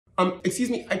Excuse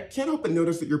me, I can't help but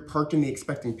notice that you're parked in the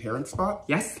expecting parent spot.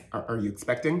 Yes? Are you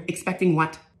expecting? Expecting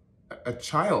what? A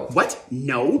child. What?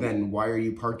 No. Then why are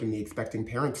you parked in the expecting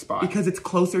parent spot? Because it's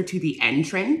closer to the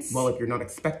entrance? Well, if you're not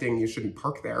expecting, you shouldn't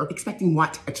park there. Expecting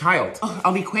what? A child. Oh,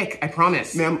 I'll be quick, I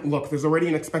promise. Ma'am, look, there's already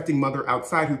an expecting mother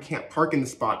outside who can't park in the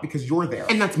spot because you're there.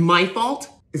 And that's my fault?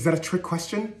 Is that a trick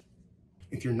question?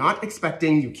 If you're not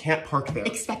expecting, you can't park there.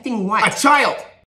 Expecting what? A child!